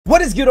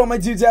What is good, all my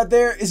dudes out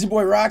there? It's your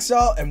boy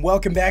Roxalt, and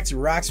welcome back to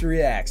Rox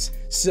Reacts.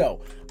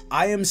 So,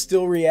 I am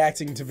still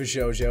reacting to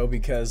VShojo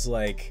because,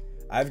 like,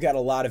 I've got a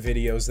lot of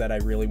videos that I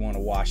really want to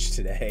watch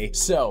today.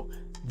 So,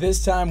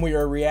 this time we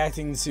are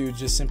reacting to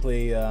just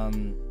simply,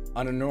 on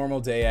a normal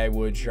day I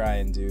would try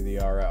and do the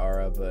Ara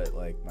Ara, but,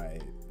 like, my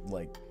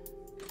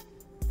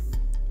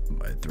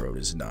throat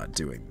is not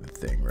doing the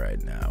thing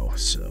right now,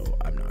 so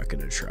I'm not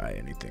gonna try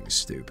anything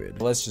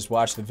stupid. Let's just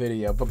watch the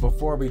video, but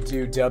before we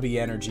do, Dubby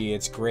energy,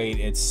 it's great.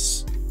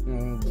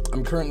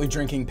 I'm currently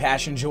drinking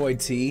Passion Joy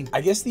tea. I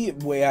guess the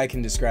way I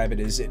can describe it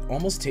is it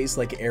almost tastes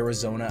like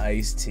Arizona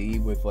iced tea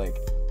with like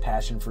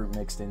passion fruit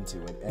mixed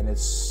into it, and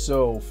it's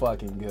so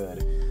fucking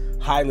good.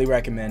 Highly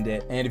recommend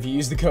it, and if you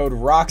use the code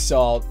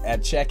ROXALT at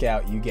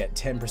checkout, you get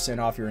 10%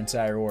 off your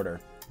entire order.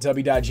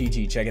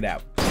 Dubby.gg, check it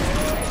out.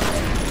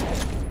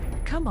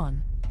 Come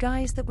on,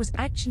 guys, that was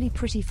actually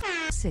pretty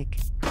sick.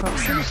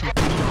 Proximity.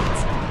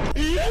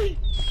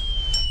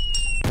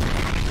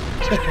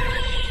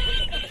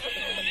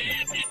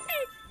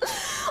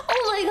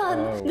 Oh my god,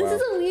 wow. This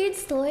is a weird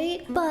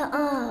story, but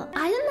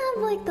I didn't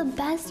have like the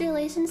best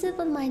relationship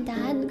with my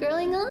dad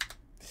growing up.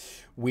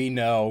 We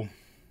know.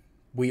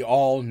 We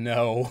all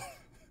know.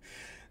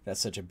 That's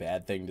such a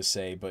bad thing to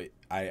say, but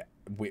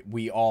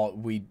we all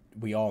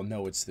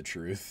know it's the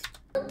truth.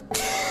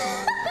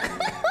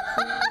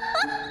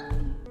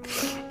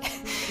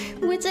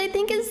 Which I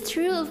think is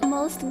true of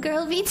most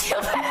girl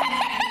VTubers.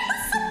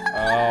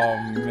 Oh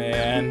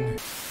man.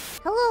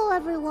 Hello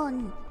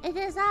everyone, it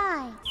is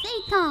I,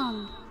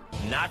 Satan.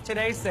 Not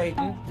today,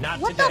 Satan. Not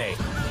What today.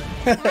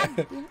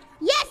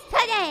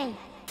 Yesterday!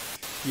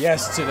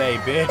 Yes, today,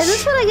 bitch. Is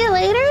this what I get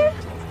later?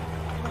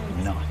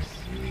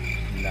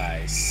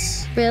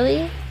 Nice.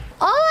 Really?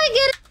 All I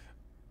get.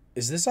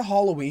 Is this a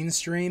Halloween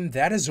stream?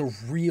 That is a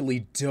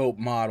really dope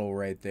model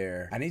right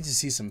there. I need to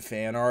see some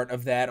fan art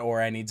of that,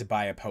 or I need to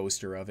buy a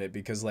poster of it,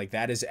 because like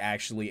that is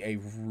actually a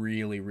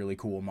really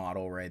cool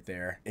model right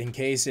there. In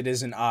case it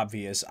isn't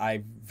obvious,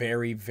 I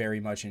very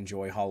much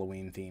enjoy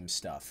Halloween themed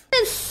stuff.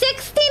 It's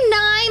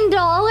 $69?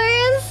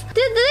 Did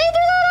they do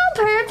that on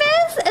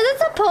purpose? Is it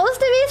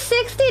supposed to be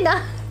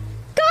 69?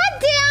 God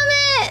damn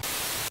it!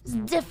 It's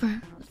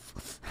different.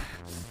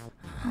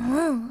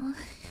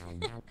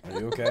 Are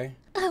you okay?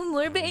 I'm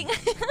morbing.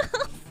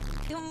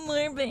 I'm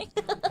morbing.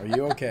 Are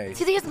you okay?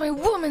 Today is my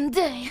woman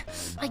day.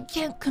 I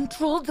can't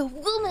control the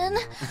woman.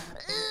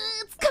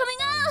 It's coming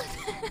out.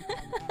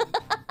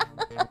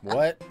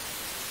 What?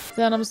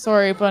 Zan, I'm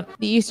sorry, but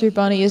the Easter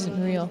Bunny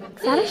isn't real.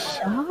 Is that a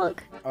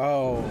shock?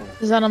 Oh.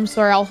 Zan, I'm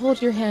sorry. I'll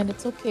hold your hand.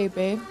 It's okay,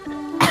 babe.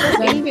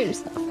 Zan,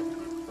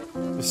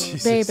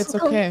 Jesus. babe, it's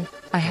okay.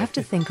 I have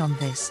to think on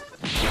this.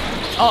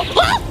 Oh.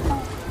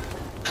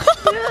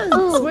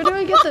 Oh, Where do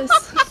I get this?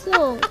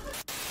 so.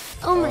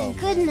 Oh my Oh,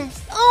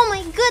 goodness. Oh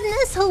my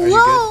goodness. Are you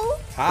Hello. good?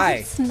 Hi.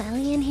 Is it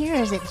smelly in here,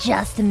 or is it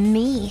just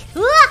me?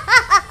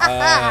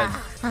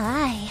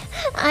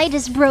 I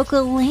just broke a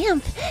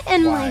lamp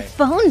and Why? my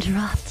phone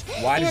dropped.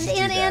 Why did and, you do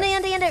and, that?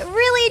 and it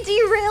really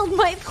derailed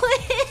my plan.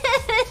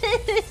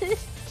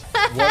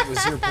 What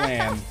was your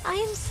plan? I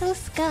am so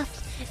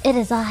scuffed. It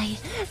is I,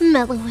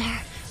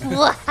 Mellowware.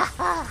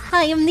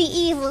 I am the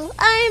evil.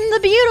 I am the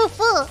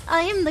beautiful.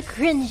 I am the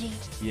cringy.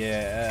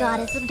 Yeah.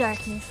 Goddess of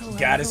darkness. Hello,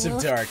 Goddess hello.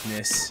 of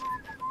darkness.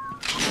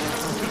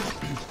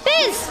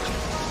 Fizz!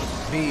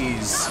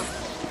 Bees.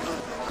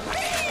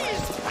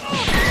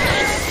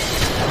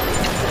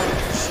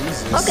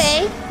 Jesus.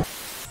 Okay.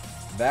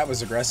 That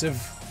was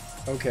aggressive.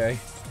 Okay.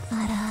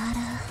 Ara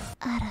Ara,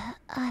 Ara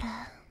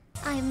Ara.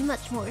 I'm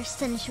much more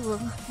sensual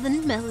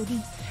than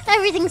Melody.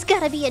 Everything's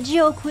gotta be a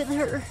joke with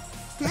her.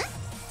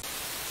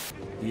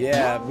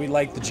 Yeah, we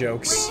like the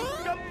jokes.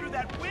 Jump through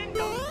that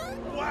window.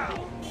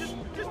 Wow. Just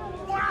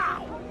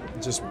wow.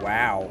 Just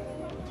wow.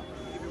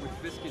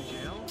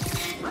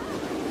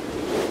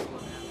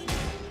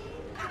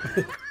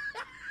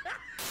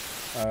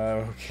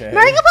 Okay.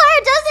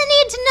 Markiplier doesn't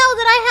need to know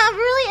that I have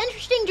really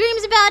interesting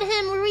dreams about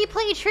him where we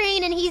play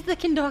train and he's the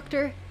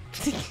conductor.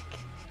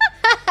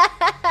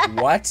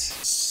 What?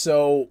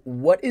 So,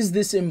 what is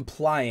this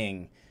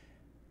implying?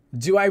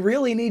 Do I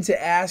really need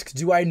to ask?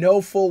 Do I know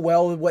full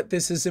well what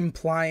this is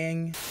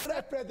implying?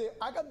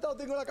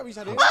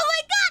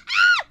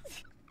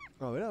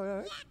 Oh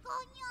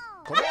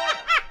my god!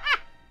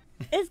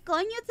 Is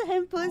coño to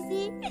him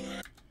pussy?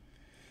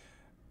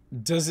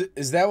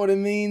 Is that what it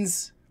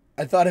means?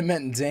 I thought it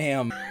meant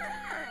damn.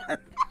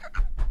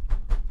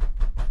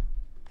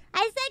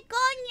 I said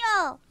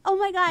coño! Oh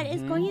my god,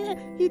 is coño?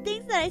 He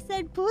thinks that I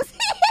said pussy?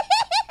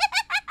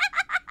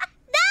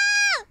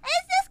 No!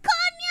 It's just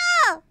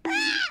coño!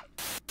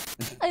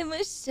 I'm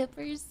a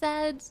shipper,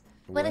 Sad.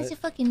 Why don't What? you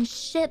fucking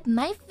ship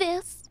my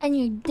fist and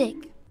your dick?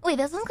 Wait,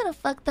 that sounds kind of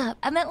fucked up.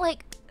 I meant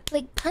like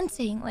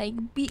punching, like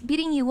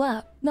beating you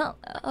up. No,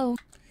 oh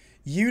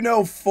You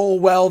know full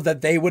well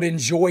that they would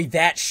enjoy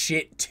that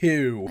shit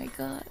too. my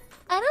god.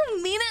 I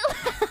don't mean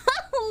it.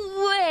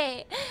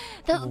 Wait,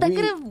 that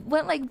could have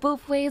went like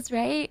both ways,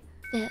 right?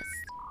 Fist.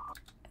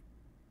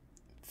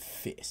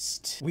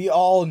 fist. We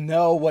all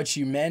know what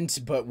you meant,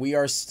 but we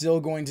are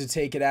still going to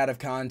take it out of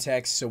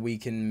context so we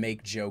can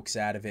make jokes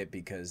out of it,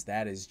 because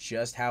that is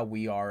just how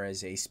we are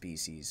as a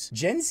species.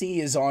 Gen Z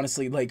is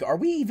honestly, like, are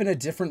we even a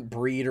different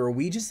breed, or are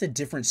we just a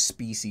different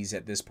species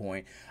at this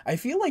point? I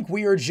feel like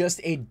we are just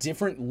a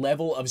different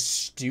level of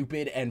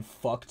stupid and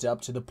fucked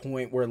up, to the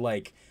point where,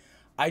 like,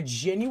 I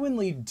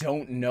genuinely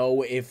don't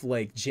know if,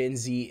 like, Gen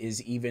Z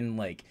is even,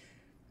 like,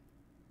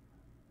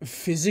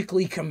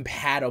 physically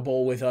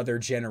compatible with other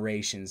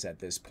generations at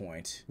this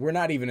point. We're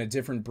not even a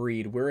different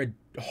breed. We're a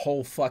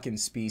whole fucking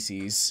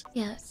species.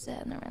 Yeah,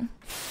 sad, never mind.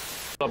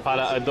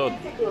 Para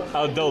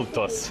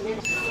adultos.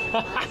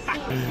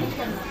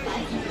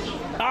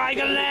 Oh, I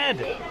got an ad!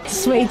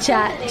 Just wait,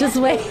 chat. Just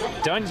wait.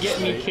 Don't get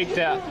me kicked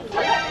out.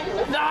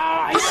 No,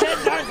 I said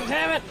don't,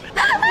 damn it!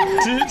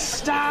 Dude,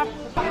 stop!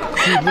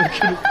 Dude, look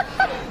at it.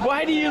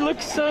 Why do you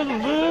look so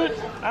lewd?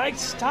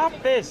 Stop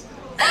this!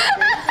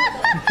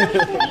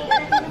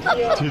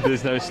 Dude,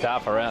 there's no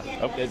staff around.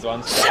 Oh, there's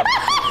one staff.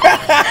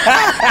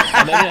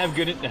 And they didn't have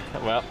good...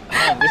 Well,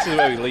 this is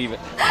where we leave it.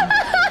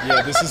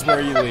 Yeah, this is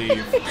where you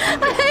leave.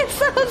 I'm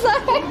so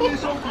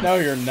sorry. No,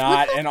 you're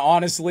not. And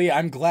honestly,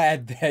 I'm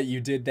glad that you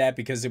did that,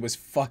 because it was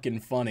fucking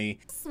funny.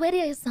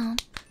 Sweaty-san.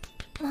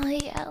 Oh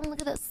yeah,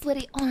 look at that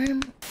sweaty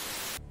arm.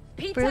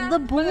 For the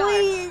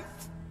boys.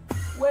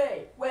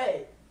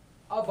 Wait.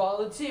 I'll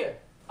volunteer.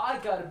 I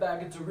got a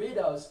bag of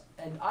Doritos,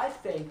 and I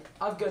think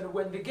I'm gonna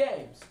win the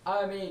games.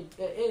 I mean,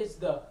 it is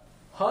the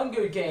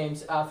Hunger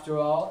Games after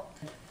all.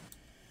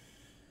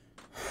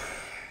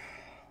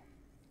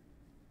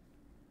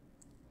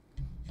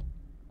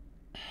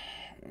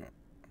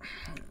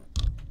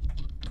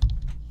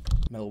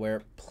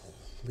 Middleware,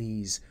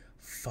 please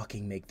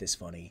fucking make this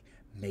funny.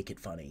 Make it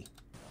funny.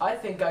 I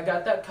think I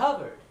got that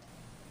covered.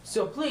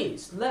 So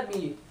please, let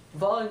me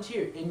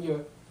volunteer in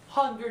your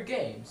Hunger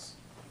Games,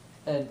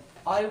 and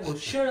I will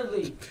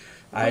surely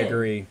I win.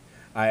 agree.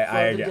 I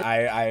agree.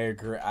 I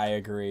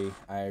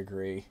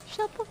agree.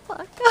 Shut the fuck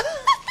up.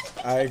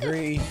 I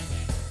agree.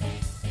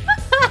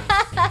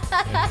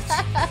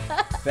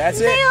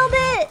 That's it. Nailed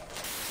it.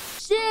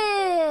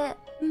 Shit!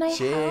 My health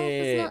Shit.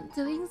 is not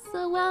doing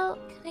so well.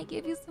 Can I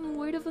give you some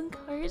word of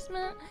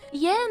encouragement?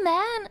 Yeah,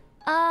 man.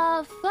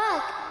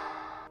 Fuck.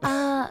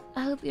 I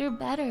hope you're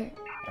better.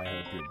 I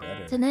hope you're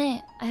better.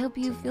 Tonight, I hope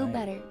you feel Tonight.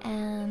 better.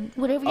 And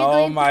whatever you're Oh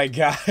going my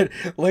god.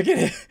 Look at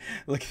it.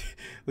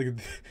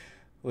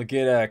 Look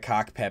at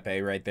Cock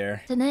Pepe right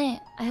there. tonight,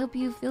 I hope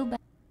you feel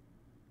better.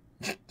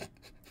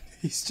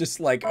 He's just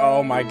like,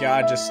 oh my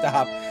god, just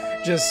stop.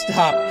 Just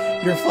stop.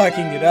 You're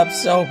fucking it up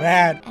so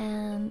bad.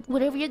 And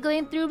whatever you're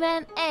going through,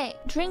 man, hey,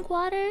 drink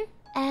water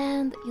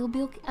and you'll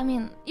be okay. I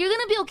mean, you're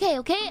gonna be okay,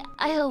 okay?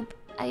 I hope.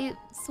 I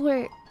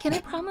swear. Can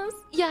I promise?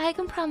 Yeah, I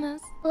can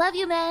promise. Love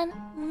you, man.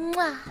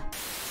 Mwah.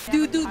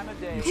 Dude, please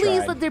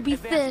Tried. let there be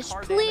fish.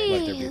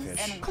 Please. Let there be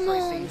fish. Come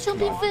on,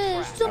 jumping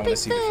fish, I jumping wanna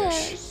see the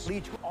fish.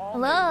 fish.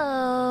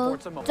 Hello?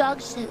 Dog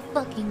shit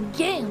fucking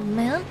game,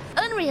 man.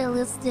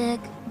 Unrealistic.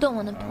 Don't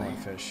wanna I play. want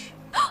fish.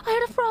 I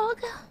heard a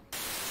frog.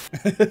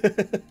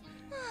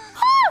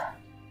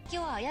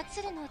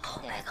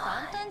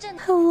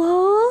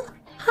 Hello?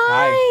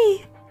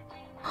 Hi.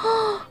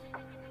 Oh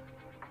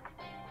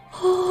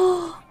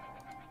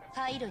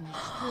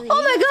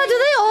my god, do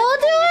they all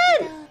do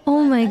it?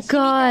 Oh my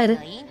god.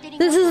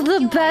 This is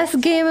the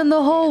best game in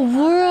the whole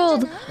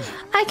world.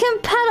 I can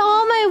pet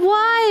all my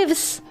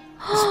wives.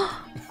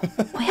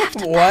 We have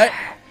to What?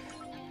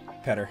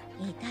 Pet her.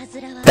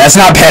 That's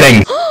not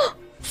petting.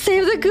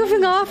 save the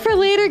goofing off for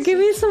later. Give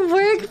me some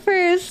work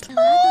first.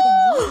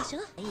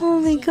 Oh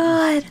my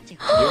god.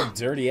 You're a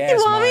dirty ass. You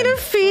want me to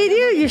feed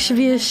you? You should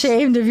be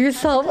ashamed of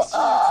yourself.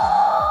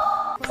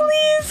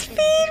 Please feed me.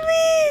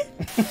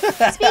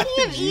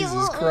 Speaking of Jesus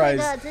evil,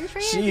 Christ. oh my god,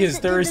 Zenfreya She is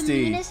did thirsty.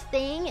 the meanest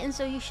thing, and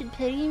so you should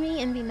pity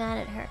me and be mad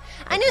at her.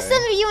 I know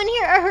some of you in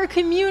here are her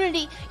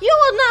community. You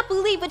will not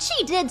believe what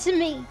she did to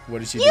me. What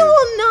did she You do?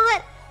 will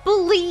not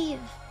believe.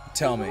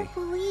 Tell You me. won't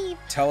believe.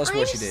 Tell us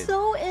what she I'm did.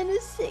 so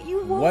innocent.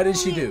 You won't. What did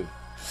she believe do?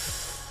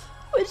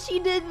 What she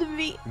did to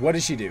me. What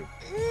did she do?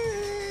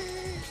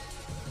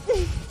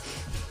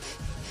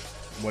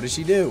 What did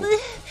she do?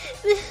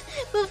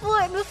 Before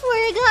I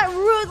got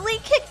rudely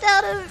kicked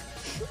out of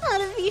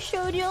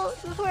VShojo,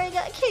 before I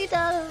got kicked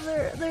out of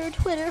their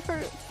Twitter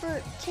for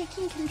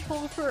taking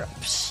control for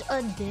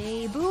a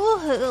day,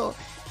 boo-hoo,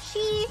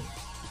 she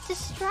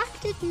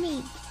distracted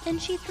me and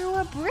she threw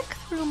a brick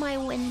through my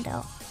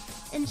window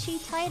and she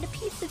tied a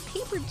piece of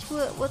paper to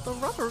it with a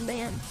rubber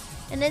band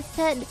and it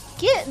said,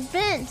 "Get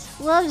bent,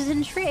 love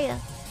Zenfreya,"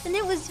 and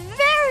it was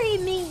very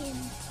mean.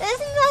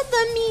 Isn't that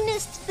the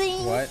meanest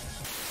thing? What?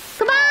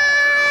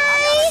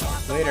 Goodbye!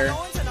 Later.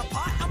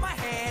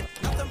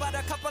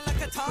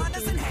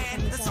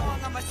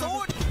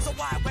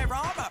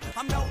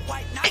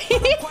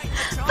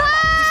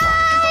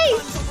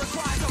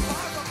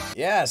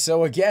 Yeah,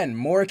 so again,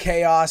 more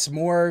chaos,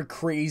 more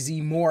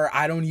crazy, more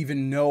I don't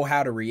even know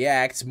how to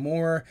react,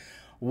 more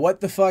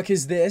what the fuck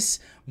is this?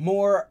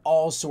 More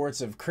all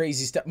sorts of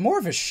crazy stuff. More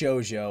of a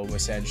shoujo,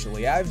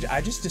 essentially. I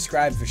just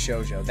described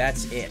VShojo.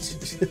 That's it.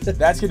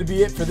 That's gonna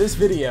be it for this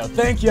video.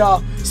 Thank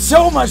y'all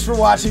so much for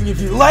watching. If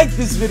you like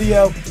this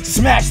video,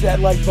 smash that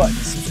like button.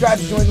 Subscribe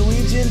to join the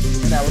Legion,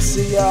 and I will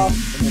see y'all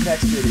in the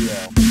next video.